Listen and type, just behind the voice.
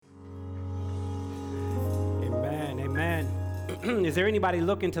Is there anybody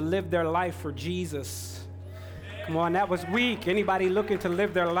looking to live their life for Jesus? Come on, that was weak. Anybody looking to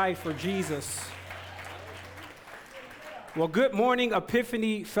live their life for Jesus? Well, good morning,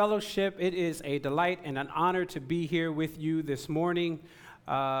 Epiphany Fellowship. It is a delight and an honor to be here with you this morning.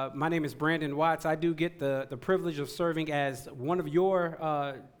 My name is Brandon Watts. I do get the privilege of serving as one of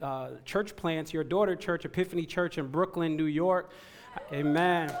your church plants, your daughter church, Epiphany Church in Brooklyn, New York.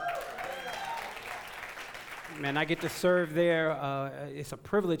 Amen. Man, I get to serve there. It's a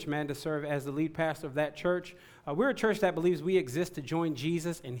privilege, man, to serve as the lead pastor of that church. We're a church that believes we exist to join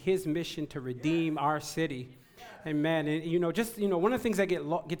Jesus in his mission to redeem our city. Amen. And, one of the things that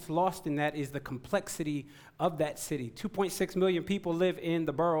gets lost in that is the complexity of that city. 2.6 million people live in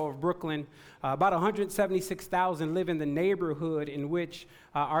the borough of Brooklyn. About 176,000 live in the neighborhood in which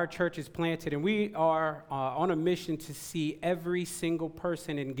our church is planted. And we are on a mission to see every single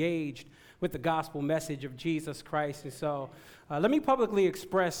person engaged with the gospel message of Jesus Christ. And so let me publicly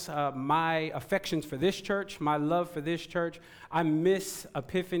express my affections for this church, my love for this church. I miss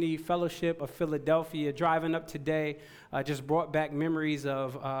Epiphany Fellowship of Philadelphia. Driving up today just brought back memories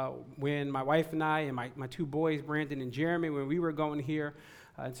of when my wife and I and my two boys, Brandon and Jeremy, when we were going here.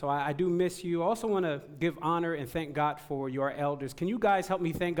 And so I do miss you. I also want to give honor and thank God for your elders. Can you guys help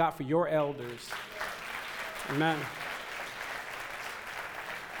me thank God for your elders? Amen.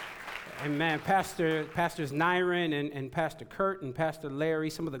 Amen. Pastors Nyron and Pastor Kurt and Pastor Larry,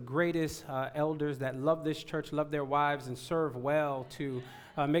 some of the greatest elders that love this church, love their wives, and serve well to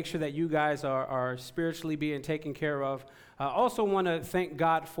make sure that you guys are spiritually being taken care of. Also want to thank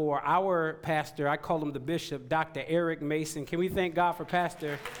God for our pastor. I call him the bishop, Dr. Eric Mason. Can we thank God for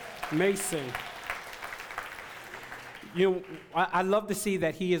Pastor Mason? I love to see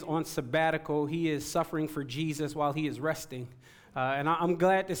that he is on sabbatical. He is suffering for Jesus while he is resting. And I'm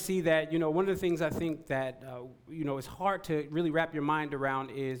glad to see that, one of the things I think that, is hard to really wrap your mind around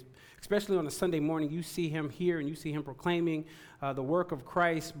is, especially on a Sunday morning, you see him here and you see him proclaiming the work of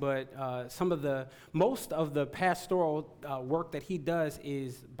Christ, but most of the pastoral work that he does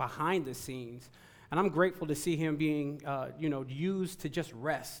is behind the scenes. And I'm grateful to see him being, used to just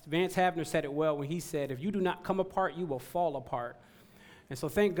rest. Vance Havner said it well when he said, if you do not come apart, you will fall apart. And so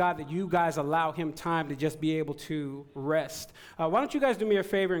thank God that you guys allow him time to just be able to rest. Why don't you guys do me a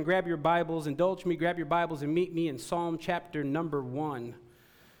favor and grab your Bibles, indulge me, grab your Bibles and meet me in Psalm chapter number 1.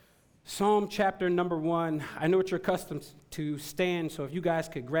 Psalm chapter number 1. I know it's your custom to stand, so if you guys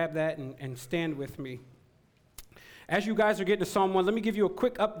could grab that and stand with me. As you guys are getting to Psalm 1, let me give you a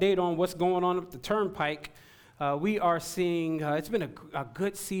quick update on what's going on with the Turnpike. We are seeing, it's been a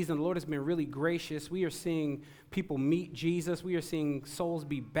good season. The Lord has been really gracious. We are seeing people meet Jesus. We are seeing souls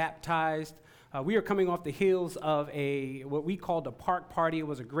be baptized. We are coming off the heels of what we called a park party. It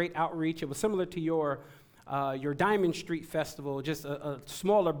was a great outreach. It was similar to your Diamond Street Festival, just a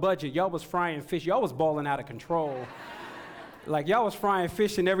smaller budget. Y'all was frying fish. Y'all was balling out of control. Like, y'all was frying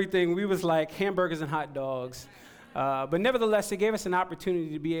fish and everything. We was like hamburgers and hot dogs. But nevertheless, it gave us an opportunity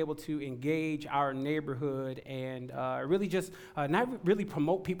to be able to engage our neighborhood and really just not really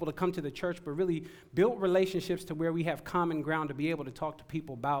promote people to come to the church, but really build relationships to where we have common ground to be able to talk to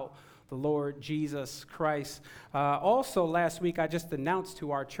people about the Lord Jesus Christ. Also, last week, I just announced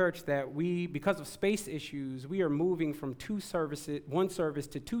to our church that because of space issues, we are moving from one service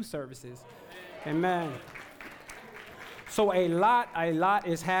to 2 services. Amen. So a lot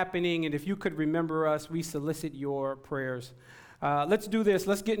is happening, and if you could remember us, we solicit your prayers. Let's do this.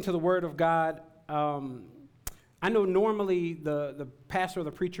 Let's get into the Word of God. I know normally the pastor or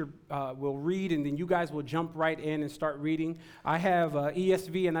the preacher will read, and then you guys will jump right in and start reading. I have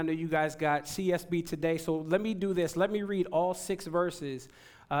ESV, and I know you guys got CSB today, so let me do this. Let me read all 6 verses,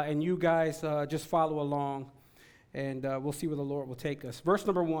 and you guys just follow along, and we'll see where the Lord will take us. Verse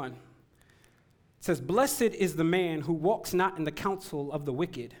number 1. It says, "Blessed is the man who walks not in the counsel of the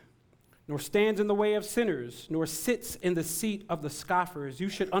wicked, nor stands in the way of sinners, nor sits in the seat of the scoffers." You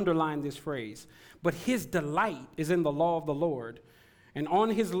should underline this phrase. "But his delight is in the law of the Lord, and on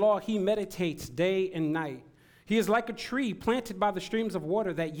his law he meditates day and night. He is like a tree planted by the streams of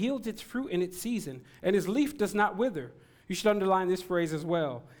water that yields its fruit in its season, and his leaf does not wither." You should underline this phrase as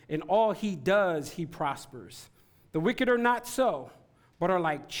well. "In all he does, he prospers. The wicked are not so, but are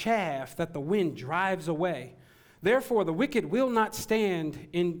like chaff that the wind drives away. Therefore, the wicked will not stand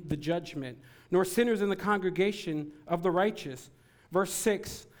in the judgment, nor sinners in the congregation of the righteous." Verse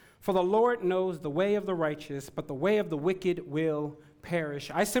 6, "For the Lord knows the way of the righteous, but the way of the wicked will perish."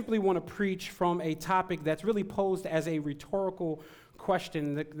 I simply want to preach from a topic that's really posed as a rhetorical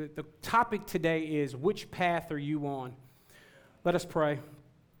question. The topic today is, which path are you on? Let us pray.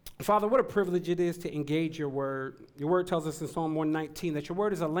 Father, what a privilege it is to engage your word. Your word tells us in Psalm 119 that your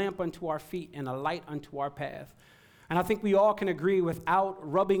word is a lamp unto our feet and a light unto our path. And I think we all can agree without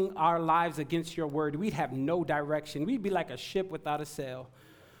rubbing our lives against your word, we'd have no direction. We'd be like a ship without a sail.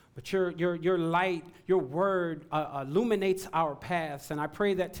 But your light, your word illuminates our paths. And I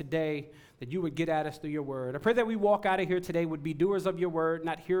pray that today that you would get at us through your word. I pray that we walk out of here today would be doers of your word,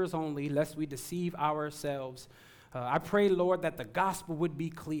 not hearers only, lest we deceive ourselves. I pray, Lord, that the gospel would be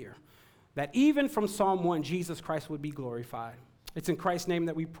clear, that even from Psalm 1, Jesus Christ would be glorified. It's in Christ's name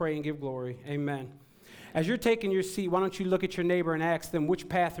that we pray and give glory. Amen. As you're taking your seat, why don't you look at your neighbor and ask them, which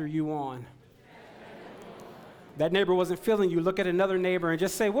path are you on? That neighbor wasn't feeling you. Look at another neighbor and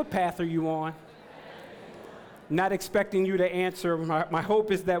just say, what path are you on? Not expecting you to answer. My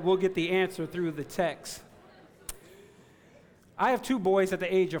hope is that we'll get the answer through the text. I have two boys at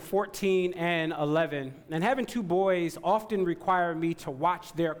the age of 14 and 11, and having two boys often require me to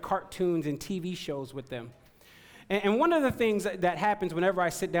watch their cartoons and TV shows with them. And one of the things that happens whenever I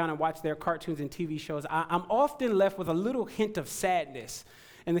sit down and watch their cartoons and TV shows, I'm often left with a little hint of sadness.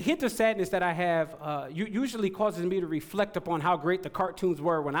 And the hint of sadness that I have usually causes me to reflect upon how great the cartoons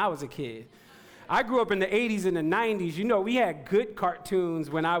were when I was a kid. I grew up in the 80s and the 90s. You know, we had good cartoons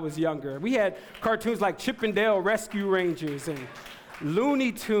when I was younger. We had cartoons like Chip 'n Dale Rescue Rangers and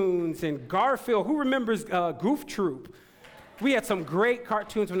Looney Tunes and Garfield. Who remembers Goof Troop? We had some great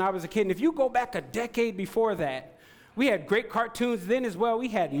cartoons when I was a kid. And if you go back a decade before that, we had great cartoons then as well. We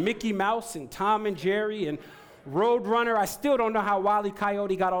had Mickey Mouse and Tom and Jerry and Roadrunner. I still don't know how Wile E.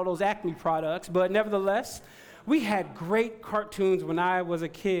 Coyote got all those Acme products, but nevertheless, we had great cartoons when I was a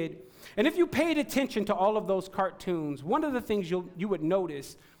kid. And if you paid attention to all of those cartoons, one of the things you would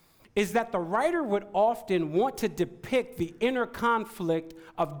notice is that the writer would often want to depict the inner conflict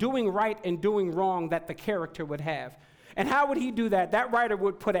of doing right and doing wrong that the character would have. And how would he do that? That writer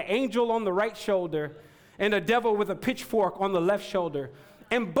would put an angel on the right shoulder and a devil with a pitchfork on the left shoulder.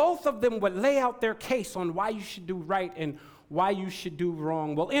 And both of them would lay out their case on why you should do right and why you should do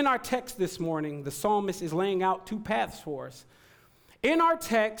wrong. Well, in our text this morning, the psalmist is laying out two paths for us. In our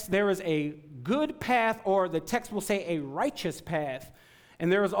text, there is a good path, or the text will say a righteous path,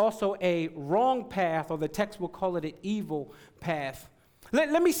 and there is also a wrong path, or the text will call it an evil path.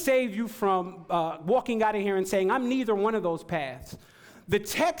 Let me save you from walking out of here and saying, I'm neither one of those paths. The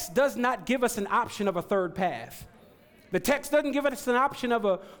text does not give us an option of a third path. The text doesn't give us an option of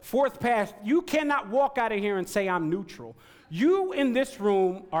a fourth path. You cannot walk out of here and say, I'm neutral. You in this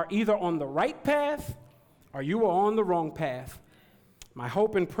room are either on the right path or you are on the wrong path. My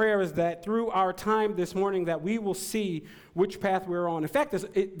hope and prayer is that through our time this morning that we will see which path we're on. In fact,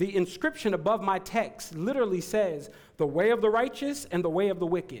 the inscription above my text literally says, the way of the righteous and the way of the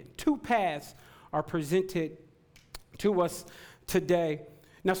wicked. Two paths are presented to us today.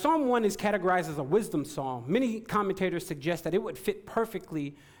 Now, Psalm 1 is categorized as a wisdom psalm. Many commentators suggest that it would fit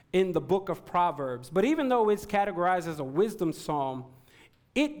perfectly in the book of Proverbs. But even though it's categorized as a wisdom psalm,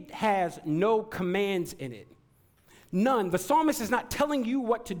 it has no commands in it. None. The psalmist is not telling you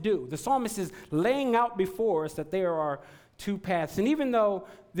what to do. The psalmist is laying out before us that there are two paths. And even though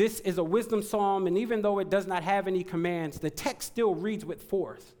this is a wisdom psalm, and even though it does not have any commands, the text still reads with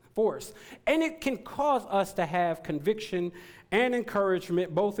force. And it can cause us to have conviction and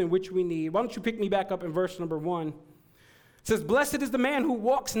encouragement, both in which we need. Why don't you pick me back up in verse number 1? It says, blessed is the man who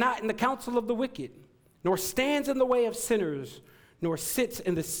walks not in the counsel of the wicked, nor stands in the way of sinners, nor sits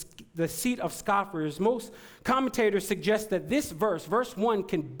in the seat of scoffers. Most commentators suggest that this verse 1,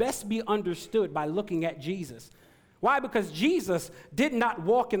 can best be understood by looking at Jesus. Why? Because Jesus did not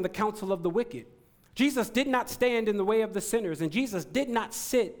walk in the counsel of the wicked. Jesus did not stand in the way of the sinners, and Jesus did not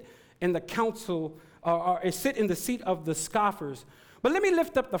sit in the counsel or sit in the seat of the scoffers. But let me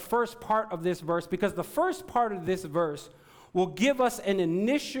lift up the first part of this verse, because the first part of this verse will give us an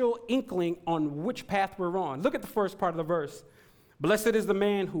initial inkling on which path we're on. Look at the first part of the verse. Blessed is the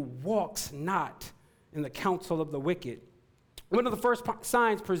man who walks not in the counsel of the wicked. One of the first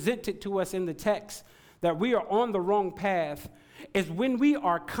signs presented to us in the text that we are on the wrong path is when we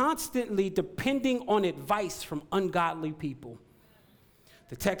are constantly depending on advice from ungodly people.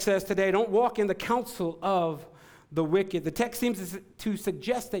 The text says today, don't walk in the counsel of the wicked. The text seems to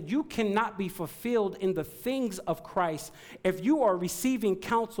suggest that you cannot be fulfilled in the things of Christ if you are receiving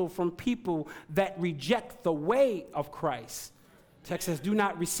counsel from people that reject the way of Christ. The text says, do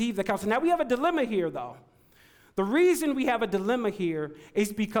not receive the counsel. Now, we have a dilemma here, though. The reason we have a dilemma here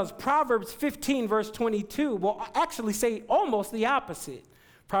is because Proverbs 15, verse 22 will actually say almost the opposite.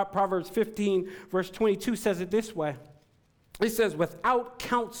 Proverbs 15, verse 22 says it this way. It says, without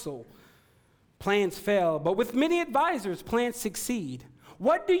counsel, plans fail, but with many advisors, plans succeed.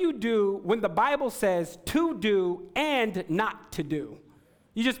 What do you do when the Bible says to do and not to do?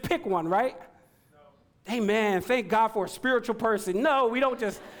 You just pick one, right? No. Amen. Thank God for a spiritual person. No, we don't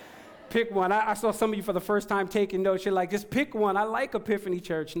just pick one. I saw some of you for the first time taking notes. You're like, just pick one. I like Epiphany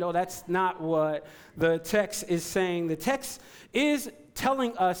Church. No, that's not what the text is saying. The text is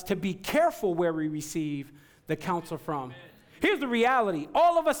telling us to be careful where we receive the counsel from. Here's the reality.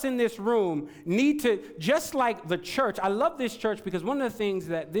 All of us in this room need to, just like the church, I love this church because one of the things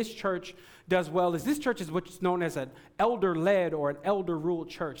that this church does well is this church is what's known as an elder-led or an elder-ruled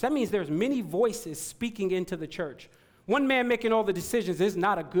church. That means there's many voices speaking into the church. One man making all the decisions is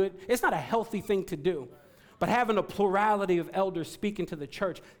not it's not a healthy thing to do. But having a plurality of elders speaking to the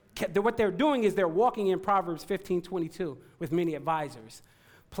church, what they're doing is they're walking in Proverbs 15:22 with many advisors.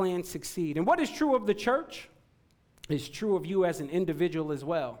 Plans succeed. And what is true of the church is true of you as an individual as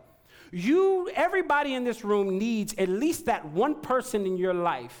well. Everybody in this room needs at least that one person in your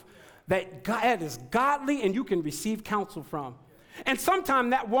life that is godly and you can receive counsel from. And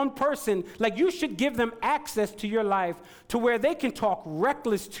sometimes that one person, like you should give them access to your life to where they can talk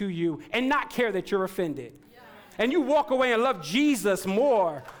reckless to you and not care that you're offended. Yeah. And you walk away and love Jesus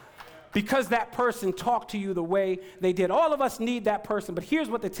more because that person talked to you the way they did. All of us need that person, but here's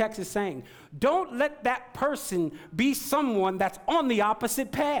what the text is saying. Don't let that person be someone that's on the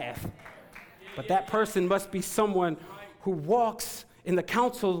opposite path. But that person must be someone who walks in the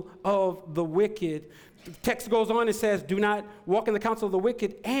counsel of the wicked. The text goes on and says, do not walk in the counsel of the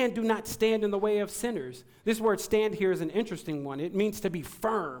wicked and do not stand in the way of sinners. This word stand here is an interesting one. It means to be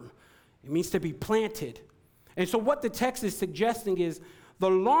firm. It means to be planted. And so what the text is suggesting is the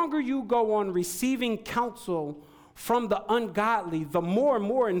longer you go on receiving counsel from the ungodly, the more and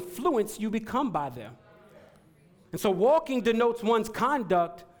more influenced you become by them. And so walking denotes one's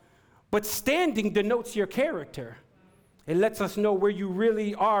conduct, but standing denotes your character. It lets us know where you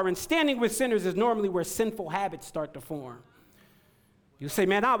really are. And standing with sinners is normally where sinful habits start to form. You say,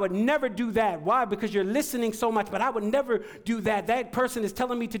 man, I would never do that. Why? Because you're listening so much, but I would never do that. That person is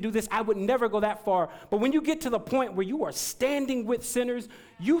telling me to do this. I would never go that far. But when you get to the point where you are standing with sinners,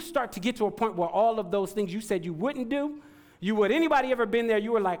 you start to get to a point where all of those things you said you wouldn't do, you would. Anybody ever been there?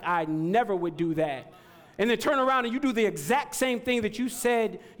 You were like, I never would do that. And then turn around and you do the exact same thing that you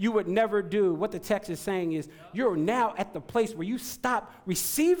said you would never do. What the text is saying is you're now at the place where you stop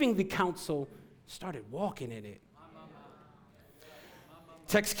receiving the counsel, started walking in it.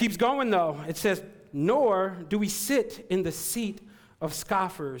 Text keeps going, though. It says, nor do we sit in the seat of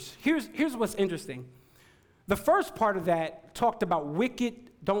scoffers. Here's what's interesting. The first part of that talked about wicked,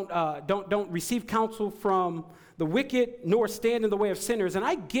 don't receive counsel from the wicked, nor stand in the way of sinners. And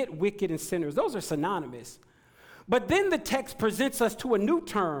I get wicked and sinners. Those are synonymous. But then the text presents us to a new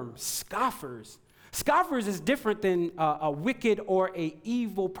term, scoffers. Scoffers is different than a wicked or a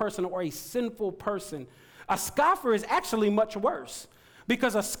evil person or a sinful person. A scoffer is actually much worse.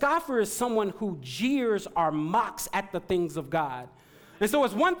 Because a scoffer is someone who jeers or mocks at the things of God. And so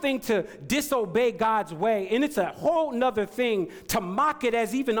it's one thing to disobey God's way, and it's a whole nother thing to mock it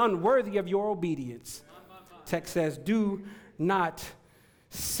as even unworthy of your obedience. Text says, do not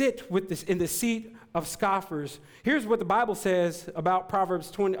sit in the seat of scoffers. Here's what the Bible says about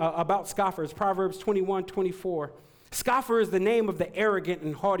about scoffers, Proverbs 21:24. Scoffer is the name of the arrogant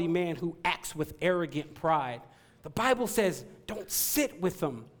and haughty man who acts with arrogant pride. The Bible says, don't sit with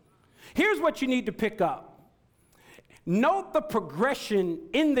them. Here's what you need to pick up. Note the progression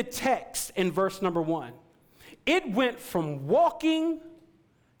in the text in verse number 1. It went from walking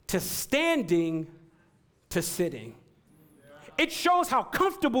to standing to sitting. It shows how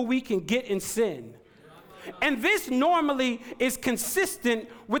comfortable we can get in sin. And this normally is consistent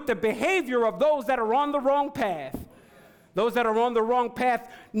with the behavior of those that are on the wrong path. Those that are on the wrong path,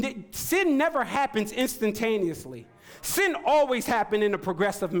 sin never happens instantaneously. Sin always happens in a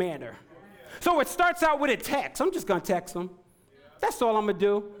progressive manner. So it starts out with a text. I'm just going to text him. That's all I'm going to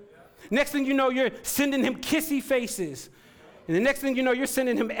do. Next thing you know, you're sending him kissy faces. And the next thing you know, you're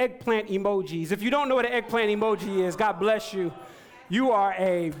sending him eggplant emojis. If you don't know what an eggplant emoji is, God bless you. You are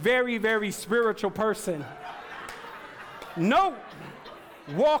a very, very spiritual person. No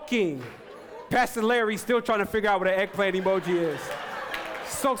walking. Pastor Larry's still trying to figure out what an eggplant emoji is.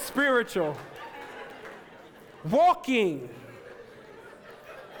 So spiritual. Walking.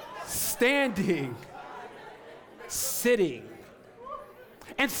 Standing. Sitting.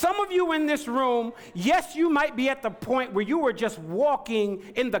 And some of you in this room, yes, you might be at the point where you were just walking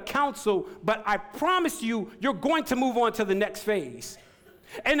in the counsel, but I promise you, you're going to move on to the next phase.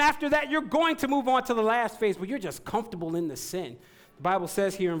 And after that, you're going to move on to the last phase where you're just comfortable in the sin. The Bible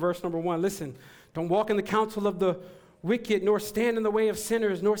says here in verse number 1, listen, don't walk in the counsel of the wicked, nor stand in the way of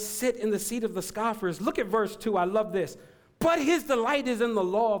sinners, nor sit in the seat of the scoffers. Look at verse 2. I love this. But his delight is in the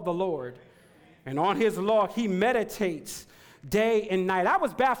law of the Lord, and on his law he meditates day and night. I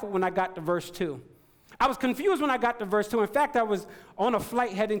was baffled when I got to verse 2. I was confused when I got to verse 2. In fact, I was on a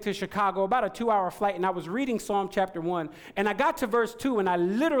flight heading to Chicago, about a 2-hour flight, and I was reading Psalm chapter 1, and I got to verse 2, and I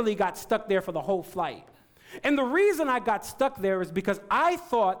literally got stuck there for the whole flight. And the reason I got stuck there is because I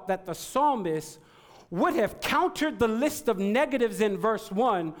thought that the psalmist would have countered the list of negatives in verse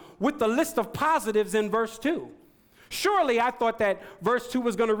 1 with the list of positives in verse 2. Surely I thought that verse 2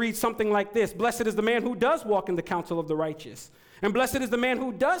 was going to read something like this: blessed is the man who does walk in the counsel of the righteous, and blessed is the man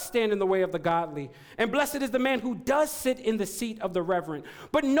who does stand in the way of the godly, and blessed is the man who does sit in the seat of the reverent.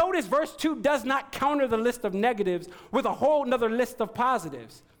 But notice verse 2 does not counter the list of negatives with a whole nother list of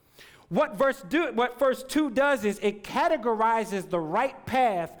positives. What verse 2 does is it categorizes the right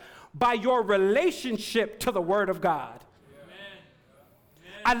path by your relationship to the Word of God.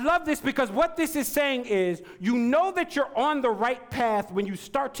 I love this because what this is saying is you know that you're on the right path when you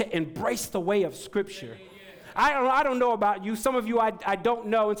start to embrace the way of Scripture. I don't know about you. Some of you I don't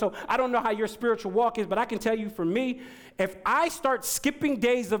know, and so I don't know how your spiritual walk is, but I can tell you for me, if I start skipping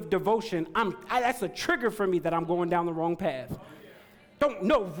days of devotion, that's a trigger for me that I'm going down the wrong path.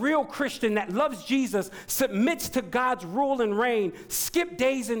 No real Christian that loves Jesus, submits to God's rule and reign, skip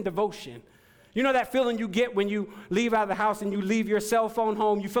days in devotion. You know that feeling you get when you leave out of the house and you leave your cell phone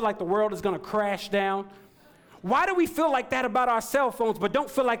home? You feel like the world is going to crash down. Why do we feel like that about our cell phones, but don't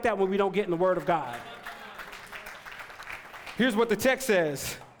feel like that when we don't get in the Word of God? Here's what the text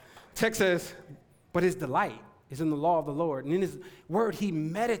says. The text says, but his delight is in the law of the Lord, and in his word he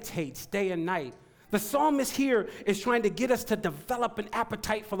meditates day and night. The psalmist here is trying to get us to develop an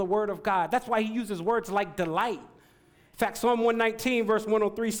appetite for the Word of God. That's why he uses words like delight. In fact, Psalm 119, verse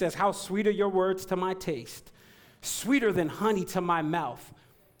 103 says, how sweet are your words to my taste, sweeter than honey to my mouth.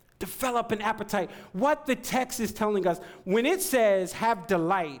 Develop an appetite. What the text is telling us, when it says have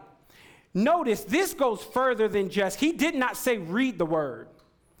delight, notice this goes further than just, he did not say read the word.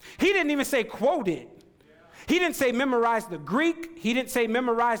 He didn't even say quote it. He didn't say memorize the Greek. He didn't say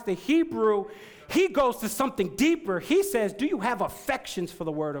memorize the Hebrew. He goes to something deeper. He says, do you have affections for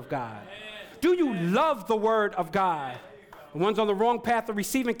the Word of God? Do you love the Word of God? The ones on the wrong path are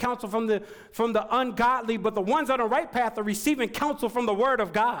receiving counsel from the ungodly, but the ones on the right path are receiving counsel from the Word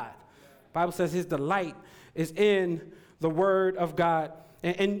of God. The Bible says his delight is in the Word of God.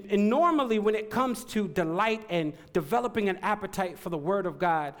 And normally when it comes to delight and developing an appetite for the Word of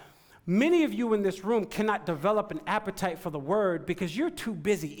God, many of you in this room cannot develop an appetite for the Word because you're too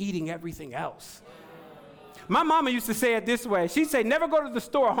busy eating everything else. My mama used to say it this way. She'd say, never go to the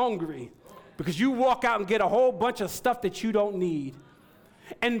store hungry because you walk out and get a whole bunch of stuff that you don't need.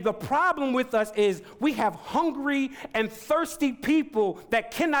 And the problem with us is we have hungry and thirsty people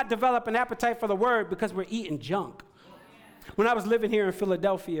that cannot develop an appetite for the Word because we're eating junk. When I was living here in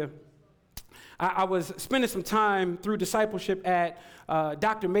Philadelphia, I was spending some time through discipleship at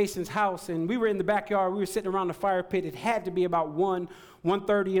Dr. Mason's house, and we were in the backyard. We were sitting around the fire pit. It had to be about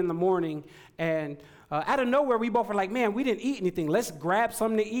 1:30 in the morning, and out of nowhere, we both were like, man, we didn't eat anything. Let's grab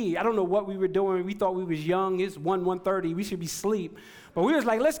something to eat. I don't know what we were doing. We thought we was young. It's 1:30. We should be asleep. But we was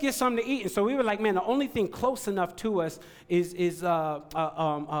like, let's get something to eat. And so we were like, man, the only thing close enough to us is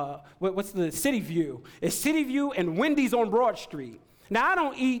what's the City View? It's City View and Wendy's on Broad Street. Now, I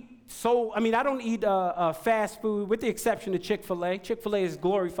don't eat fast food with the exception of Chick-fil-A. Chick-fil-A is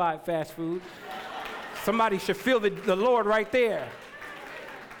glorified fast food. Somebody should feel the Lord right there.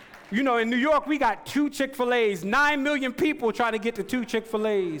 You know, in New York, we got 2 Chick-fil-A's, 9 million people trying to get to 2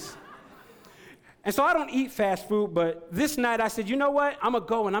 Chick-fil-A's. And so I don't eat fast food, but this night I said, you know what? I'm going to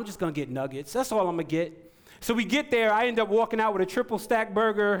go and I'm just going to get nuggets. That's all I'm going to get. So we get there. I end up walking out with a triple stack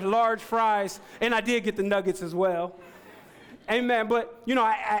burger, large fries, and I did get the nuggets as well. Amen. But, you know,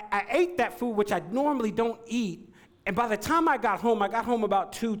 I ate that food, which I normally don't eat. And by the time I got home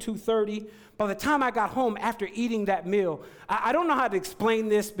about 2:30. By the time I got home after eating that meal, I don't know how to explain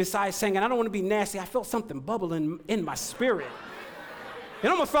this besides saying, and I don't want to be nasty, I felt something bubbling in my spirit. It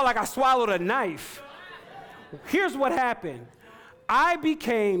almost felt like I swallowed a knife. Here's what happened. I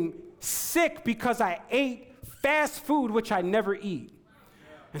became sick because I ate fast food, which I never eat.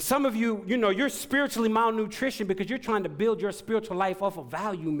 And some of you, you know, you're spiritually malnutrition because you're trying to build your spiritual life off a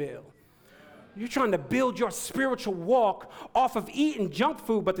value meal. You're trying to build your spiritual walk off of eating junk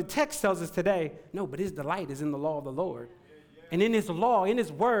food, but the text tells us today, no, but his delight is in the law of the Lord. And in his law, in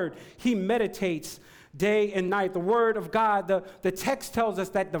his word, he meditates day and night. The word of God, the text tells us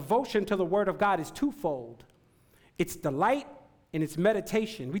that devotion to the word of God is twofold. It's delight and it's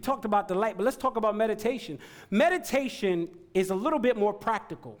meditation. We talked about delight, but let's talk about meditation. Meditation is a little bit more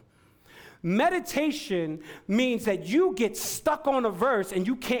practical. Meditation means that you get stuck on a verse and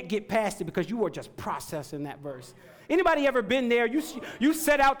you can't get past it because you are just processing that verse. Anybody ever been there? You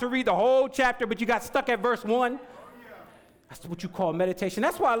set out to read the whole chapter, but you got stuck at verse 1? That's what you call meditation.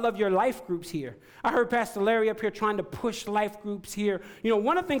 That's why I love your life groups here. I heard Pastor Larry up here trying to push life groups here. You know,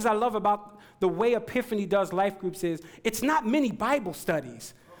 one of the things I love about the way Epiphany does life groups is it's not many Bible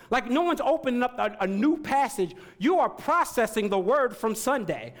studies. Like no one's opening up a new passage. You are processing the word from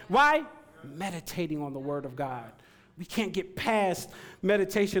Sunday. Why? Meditating on the word of God. We can't get past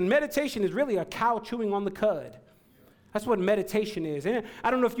meditation. Meditation is really a cow chewing on the cud. That's what meditation is. And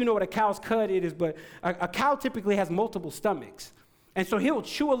I don't know if you know what a cow's cud is, but a cow typically has multiple stomachs. And so he'll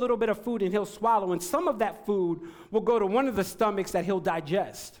chew a little bit of food and he'll swallow, and some of that food will go to one of the stomachs that he'll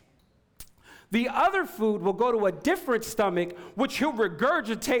digest. The other food will go to a different stomach, which he'll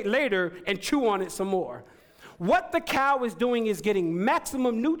regurgitate later and chew on it some more. What the cow is doing is getting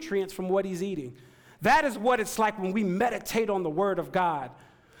maximum nutrients from what he's eating. That is what it's like when we meditate on the word of God.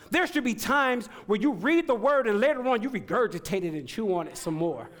 There should be times where you read the word and later on you regurgitate it and chew on it some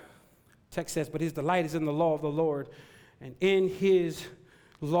more. Text says, but his delight is in the law of the Lord, and in his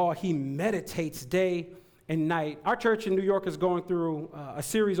law he meditates day and night. Our church in New York is going through a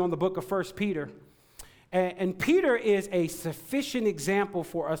series on the book of 1 Peter. And Peter is a sufficient example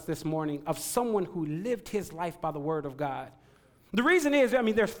for us this morning of someone who lived his life by the word of God. The reason is,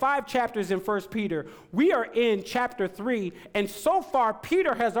 there's 5 chapters in 1 Peter. We are in chapter 3, and so far,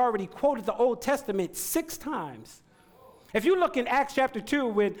 Peter has already quoted the Old Testament 6 times. If you look in Acts chapter 2,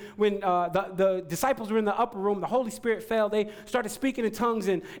 when the disciples were in the upper room, the Holy Spirit fell, they started speaking in tongues,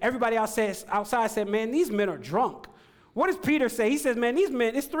 and everybody outside said, man, these men are drunk. What does Peter say? He says, man, these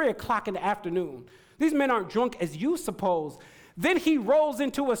men, it's 3 o'clock in the afternoon. These men aren't drunk as you suppose. Then he rolls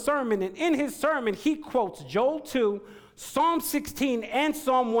into a sermon, and in his sermon, he quotes Joel 2, Psalm 16, and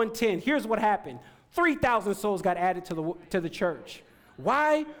Psalm 110. Here's what happened. 3,000 souls got added to the church.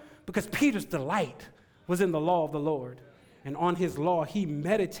 Why? Because Peter's delight was in the law of the Lord. And on his law, he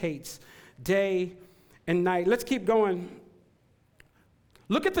meditates day and night. Let's keep going.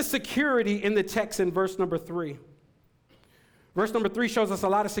 Look at the security in the text in verse number 3. Verse number 3 shows us a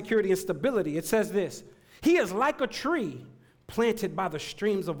lot of security and stability. It says this: he is like a tree planted by the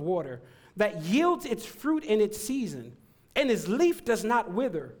streams of water that yields its fruit in its season, and his leaf does not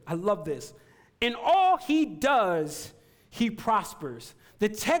wither. I love this. In all he does, he prospers. The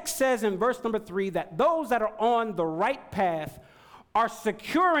text says in verse number 3 that those that are on the right path are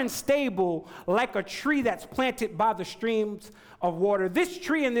secure and stable like a tree that's planted by the streams of water. This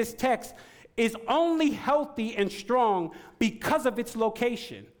tree in this text is only healthy and strong because of its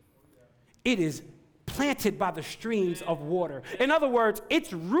location. It is planted by the streams of water. In other words,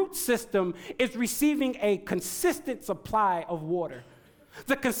 its root system is receiving a consistent supply of water.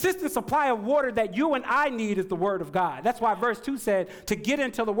 The consistent supply of water that you and I need is the word of God. That's why verse 2 said to get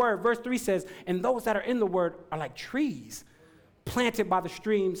into the word. Verse 3 says, and those that are in the word are like trees planted by the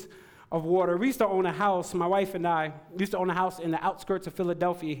streams of water. We used to own a house, my wife and I used to own a house in the outskirts of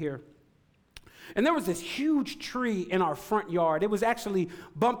Philadelphia here. And there was this huge tree in our front yard. It was actually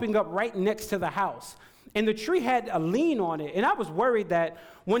bumping up right next to the house. And the tree had a lean on it. And I was worried that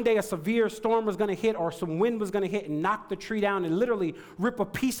one day a severe storm was going to hit or some wind was going to hit and knock the tree down and literally rip a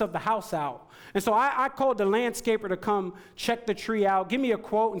piece of the house out. And so I called the landscaper to come check the tree out, give me a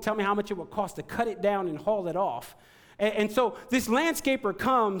quote, and tell me how much it would cost to cut it down and haul it off. And so this landscaper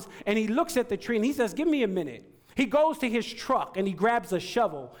comes and he looks at the tree and he says, give me a minute. He goes to his truck and he grabs a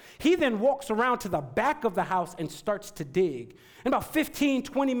shovel. He then walks around to the back of the house and starts to dig. And about 15,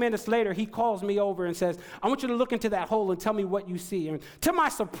 20 minutes later, he calls me over and says, I want you to look into that hole and tell me what you see. And to my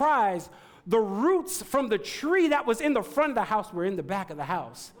surprise, the roots from the tree that was in the front of the house were in the back of the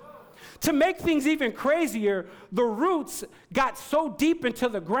house. To make things even crazier, the roots got so deep into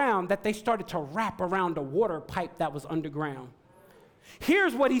the ground that they started to wrap around a water pipe that was underground.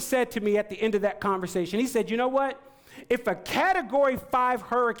 Here's what he said to me at the end of that conversation. He said, you know what? If a Category 5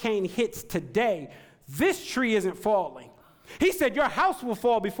 hurricane hits today, this tree isn't falling. He said, your house will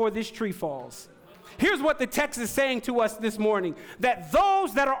fall before this tree falls. Here's what the text is saying to us this morning, that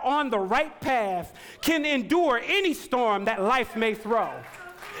those that are on the right path can endure any storm that life may throw.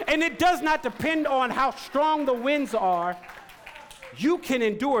 And it does not depend on how strong the winds are. You can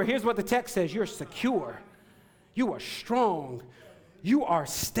endure. Here's what the text says. You're secure. You are strong. You are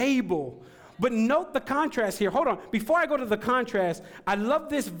stable. But note the contrast here. Hold on. Before I go to the contrast, I love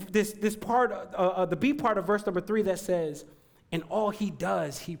this part, the B part of verse number 3 that says, and all he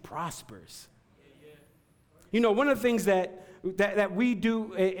does, he prospers. You know, one of the things that that we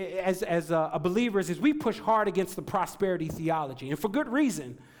do as believers is we push hard against the prosperity theology, and for good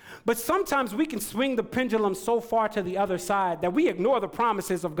reason. But sometimes we can swing the pendulum so far to the other side that we ignore the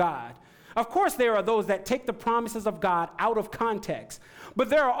promises of God. Of course, there are those that take the promises of God out of context. But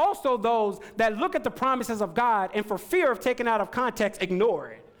there are also those that look at the promises of God and for fear of taking out of context,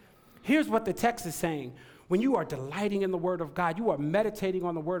 ignore it. Here's what the text is saying. When you are delighting in the word of God, you are meditating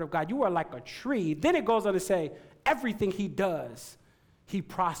on the word of God, you are like a tree. Then it goes on to say, everything he does, he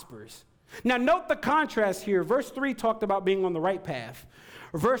prospers. Now note the contrast here. Verse 3 talked about being on the right path.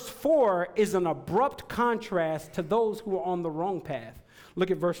 Verse 4 is an abrupt contrast to those who are on the wrong path. Look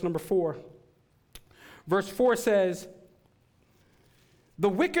at verse number 4. Verse 4 says, the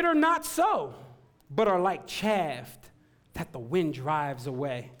wicked are not so, but are like chaff that the wind drives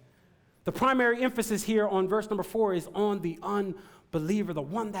away. The primary emphasis here on verse number 4 is on the unbeliever, the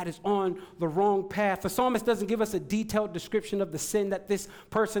one that is on the wrong path. The psalmist doesn't give us a detailed description of the sin that this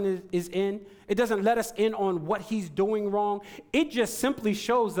person is in. It doesn't let us in on what he's doing wrong. It just simply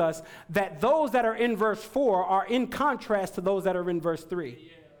shows us that those that are in verse 4 are in contrast to those that are in verse 3.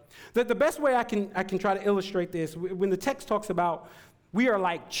 Yeah. The best way I can try to illustrate this, when the text talks about we are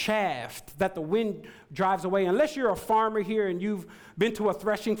like chaff that the wind drives away. Unless you're a farmer here and you've been to a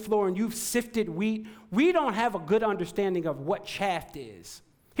threshing floor and you've sifted wheat, we don't have a good understanding of what chaff is.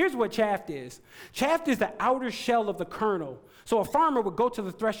 Here's what chaff is. Chaff is the outer shell of the kernel. So a farmer would go to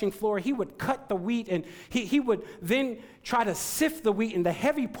the threshing floor, he would cut the wheat, and he would then try to sift the wheat, and the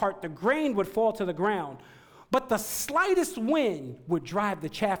heavy part, the grain, would fall to the ground. But the slightest wind would drive the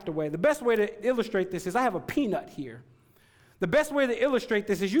chaff away. The best way to illustrate this is I have a peanut here. The best way to illustrate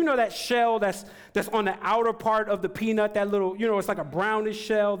this is, you know that shell that's on the outer part of the peanut, that little, it's like a brownish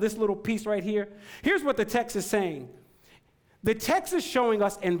shell, this little piece right here. Here's what the text is saying. The text is showing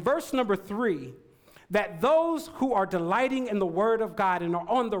us in verse number 3 that those who are delighting in the word of God and are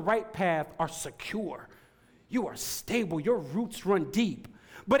on the right path are secure. You are stable. Your roots run deep.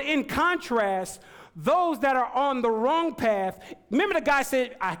 But in contrast, those that are on the wrong path, remember the guy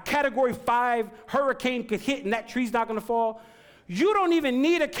said a category 5 hurricane could hit and that tree's not going to fall? You don't even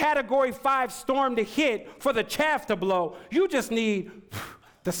need a category 5 storm to hit for the chaff to blow. You just need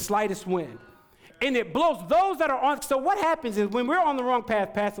the slightest wind. And it blows those that are on. So what happens is when we're on the wrong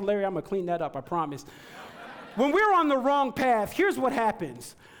path, Pastor Larry, I'm going to clean that up, I promise. When we're on the wrong path, here's what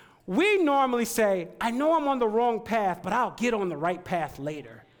happens. We normally say, I know I'm on the wrong path, but I'll get on the right path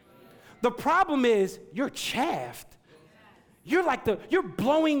later. The problem is you're chaffed. You're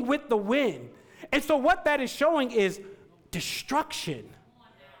blowing with the wind. And so what that is showing is destruction.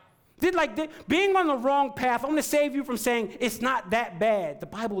 Being on the wrong path, I'm going to save you from saying it's not that bad. The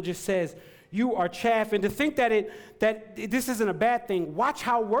Bible just says you are chaff. And to think that this isn't a bad thing, watch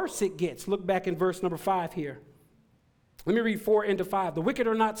how worse it gets. Look back in verse number 5 here. Let me read 4 into 5. The wicked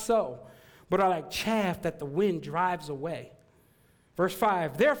are not so, but are like chaff that the wind drives away. Verse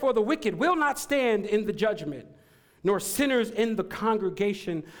 5, therefore the wicked will not stand in the judgment, nor sinners in the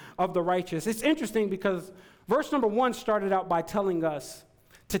congregation of the righteous. It's interesting because verse number 1 started out by telling us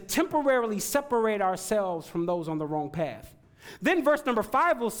to temporarily separate ourselves from those on the wrong path. Then verse number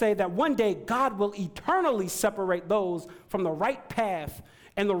 5 will say that one day God will eternally separate those from the right path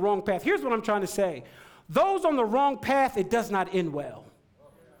and the wrong path. Here's what I'm trying to say. Those on the wrong path, it does not end well.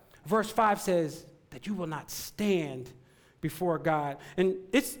 Verse 5 says that you will not stand before God. And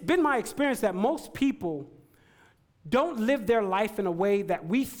it's been my experience that most people don't live their life in a way that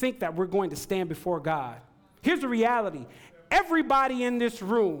we think that we're going to stand before God. Here's the reality. Everybody in this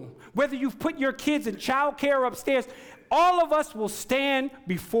room, whether you've put your kids in childcare upstairs, all of us will stand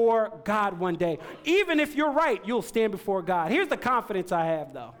before God one day. Even if you're right, you'll stand before God. Here's the confidence I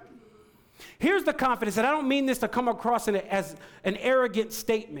have, though. Here's the confidence, and I don't mean this to come across as an arrogant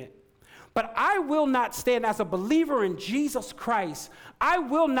statement, but I will not stand as a believer in Jesus Christ. I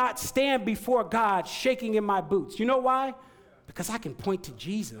will not stand before God shaking in my boots. You know why? Because I can point to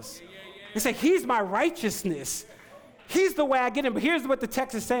Jesus and say, he's my righteousness. He's the way I get him. But here's what the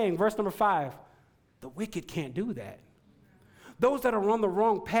text is saying, verse number 5. The wicked can't do that. Those that are on the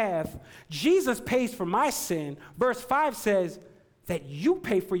wrong path, Jesus pays for my sin. Verse 5 says that you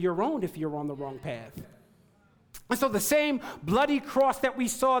pay for your own if you're on the wrong path. And so the same bloody cross that we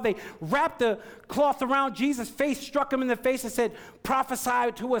saw, they wrapped the cloth around Jesus' face, struck him in the face and said,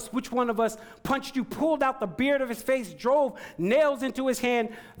 prophesy to us which one of us punched you, pulled out the beard of his face, drove nails into his hand.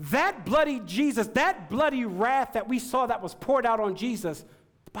 That bloody Jesus, that bloody wrath that we saw that was poured out on Jesus,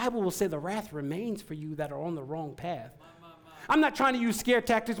 the Bible will say the wrath remains for you that are on the wrong path. I'm not trying to use scare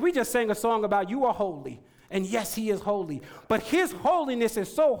tactics. We just sang a song about you are holy. And yes, he is holy. But his holiness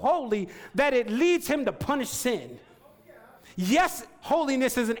is so holy that it leads him to punish sin. Yes,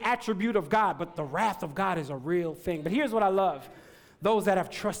 holiness is an attribute of God, but the wrath of God is a real thing. But here's what I love. Those that have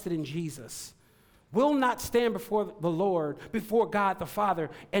trusted in Jesus will not stand before the Lord, before God the Father,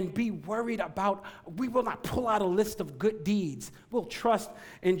 and be worried about, we will not pull out a list of good deeds. We'll trust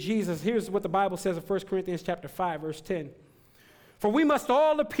in Jesus. Here's what the Bible says in 1 Corinthians chapter 5, verse 10. For we must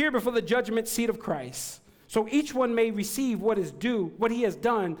all appear before the judgment seat of Christ, so each one may receive what is due, what he has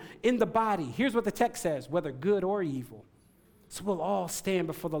done in the body. Here's what the text says, whether good or evil. So we'll all stand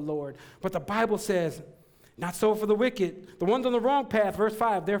before the Lord. But the Bible says, not so for the wicked, the ones on the wrong path. Verse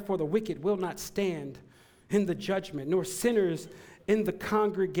 5, therefore the wicked will not stand in the judgment, nor sinners in the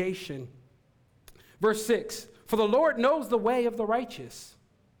congregation. Verse 6, for the Lord knows the way of the righteous,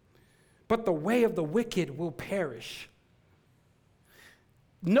 but the way of the wicked will perish.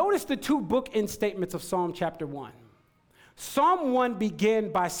 Notice the two bookend statements of Psalm chapter 1. Psalm 1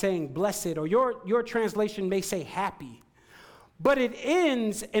 began by saying blessed, or your translation may say happy. But it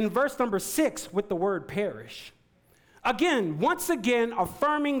ends in verse number 6 with the word perish. Again, once again,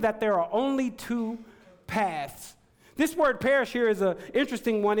 affirming that there are only two paths. This word perish here is an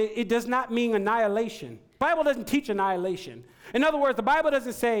interesting one. It does not mean annihilation. The Bible doesn't teach annihilation. In other words, the Bible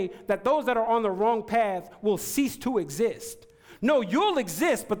doesn't say that those that are on the wrong path will cease to exist. No, you'll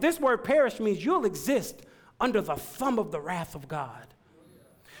exist, but this word perish means you'll exist under the thumb of the wrath of God.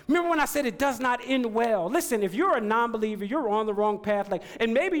 Remember when I said it does not end well? Listen, if you're a non-believer, you're on the wrong path,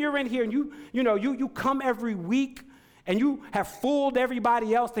 and maybe you're in here and you come every week and you have fooled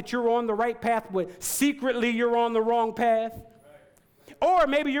everybody else that you're on the right path, but secretly you're on the wrong path. Or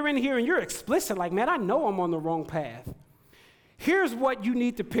maybe you're in here and you're explicit, like, man, I know I'm on the wrong path. Here's what you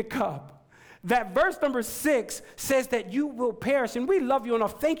need to pick up. That verse number 6 says that you will perish, and we love you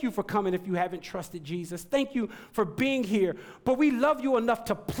enough. Thank you for coming if you haven't trusted Jesus. Thank you for being here, but we love you enough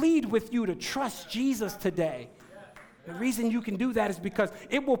to plead with you to trust Jesus today. The reason you can do that is because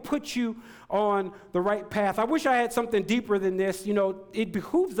it will put you on the right path. I wish I had something deeper than this. It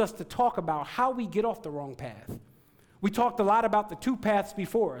behooves us to talk about how we get off the wrong path. We talked a lot about the two paths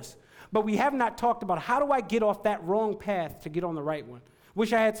before us, but we have not talked about how do I get off that wrong path to get on the right one.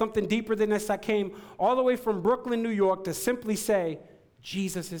 Wish I had something deeper than this. I came all the way from Brooklyn, New York to simply say,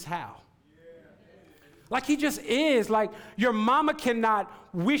 Jesus is how. Like he just is. Like your mama cannot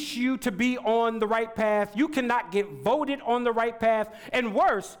wish you to be on the right path. You cannot get voted on the right path. And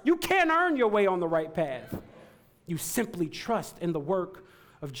worse, you can't earn your way on the right path. You simply trust in the work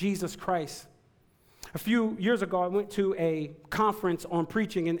of Jesus Christ. A few years ago, I went to a conference on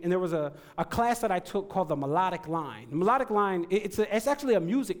preaching, and there was a class that I took called the melodic line. The melodic line, it's actually a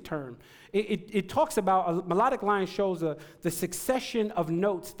music term. It talks about, a melodic line shows the succession of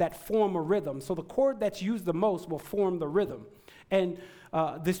notes that form a rhythm. So the chord that's used the most will form the rhythm. And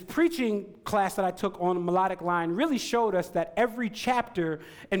this preaching class that I took on a melodic line really showed us that every chapter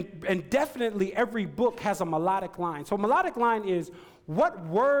and definitely every book has a melodic line. So a melodic line is what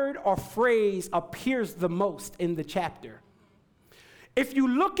word or phrase appears the most in the chapter. If you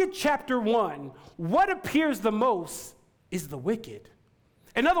look at chapter 1, what appears the most is the wicked.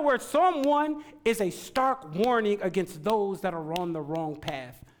 In other words, Psalm 1 is a stark warning against those that are on the wrong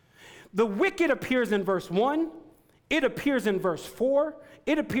path. The wicked appears in verse 1, it appears in verse 4,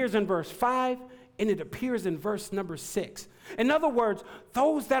 it appears in verse 5, and it appears in verse number 6. In other words,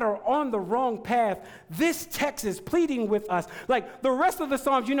 those that are on the wrong path, this text is pleading with us. Like the rest of the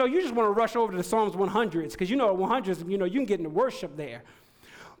Psalms, you just want to rush over to the Psalms 100s because 100s, you can get into worship there.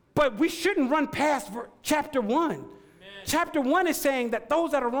 But we shouldn't run past chapter 1. Amen. Chapter 1 is saying that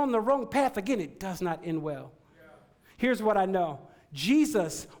those that are on the wrong path, again, it does not end well. Yeah. Here's what I know.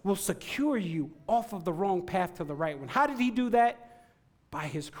 Jesus will secure you off of the wrong path to the right one. How did he do that? By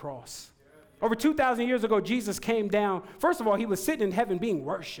his cross. Over 2,000 years ago, Jesus came down. First of all, he was sitting in heaven being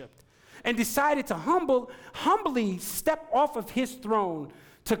worshiped and decided to humbly step off of his throne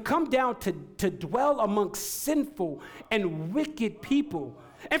to come down to dwell amongst sinful and wicked people.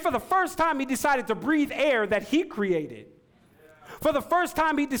 And for the first time, he decided to breathe air that he created. For the first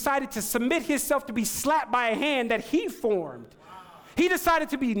time, he decided to submit himself to be slapped by a hand that he formed. He decided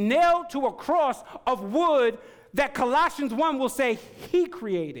to be nailed to a cross of wood that Colossians 1 will say he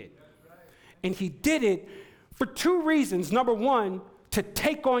created. And he did it for two reasons. Number one, to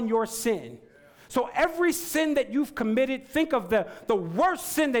take on your sin. So every sin that you've committed, think of the worst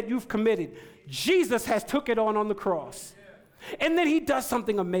sin that you've committed. Jesus has took it on the cross. And then he does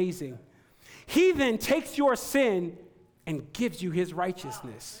something amazing. He then takes your sin and gives you his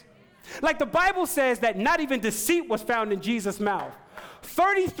righteousness. Like the Bible says that not even deceit was found in Jesus' mouth.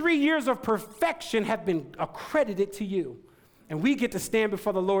 33 years of perfection have been accredited to you. And we get to stand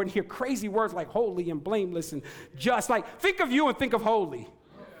before the Lord and hear crazy words like holy and blameless and just. Like, think of you and think of holy.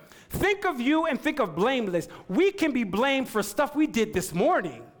 Think of you and think of blameless. We can be blamed for stuff we did this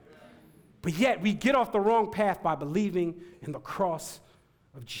morning, but yet we get off the wrong path by believing in the cross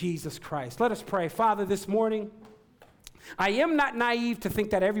of Jesus Christ. Let us pray. Father, this morning, I am not naive to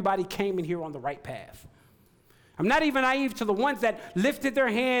think that everybody came in here on the right path. I'm not even naive to the ones that lifted their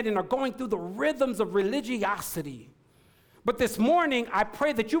hand and are going through the rhythms of religiosity. But this morning, I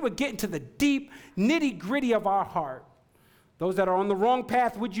pray that you would get into the deep nitty-gritty of our heart. Those that are on the wrong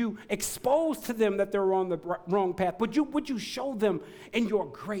path, would you expose to them that they're on the wrong path? Would you show them in your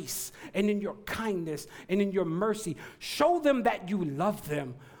grace and in your kindness and in your mercy? Show them that you love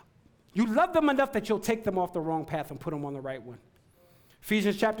them. You love them enough that you'll take them off the wrong path and put them on the right one.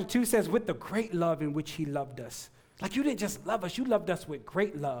 Ephesians chapter 2 says, with the great love in which he loved us. Like, you didn't just love us, you loved us with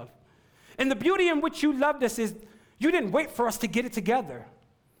great love. And the beauty in which you loved us is you didn't wait for us to get it together.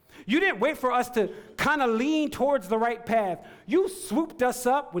 You didn't wait for us to kind of lean towards the right path. You swooped us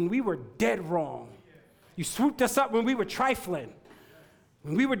up when we were dead wrong. You swooped us up when we were trifling,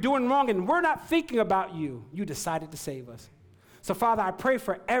 when we were doing wrong and we're not thinking about you. You decided to save us. So, Father, I pray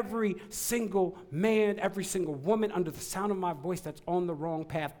for every single man, every single woman under the sound of my voice that's on the wrong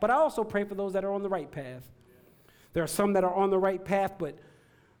path. But I also pray for those that are on the right path. There are some that are on the right path, but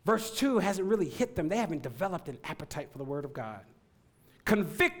verse 2 hasn't really hit them. They haven't developed an appetite for the word of God.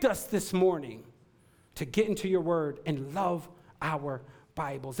 Convict us this morning to get into your word and love our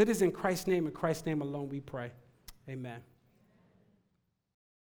Bibles. It is in Christ's name and Christ's name alone we pray. Amen.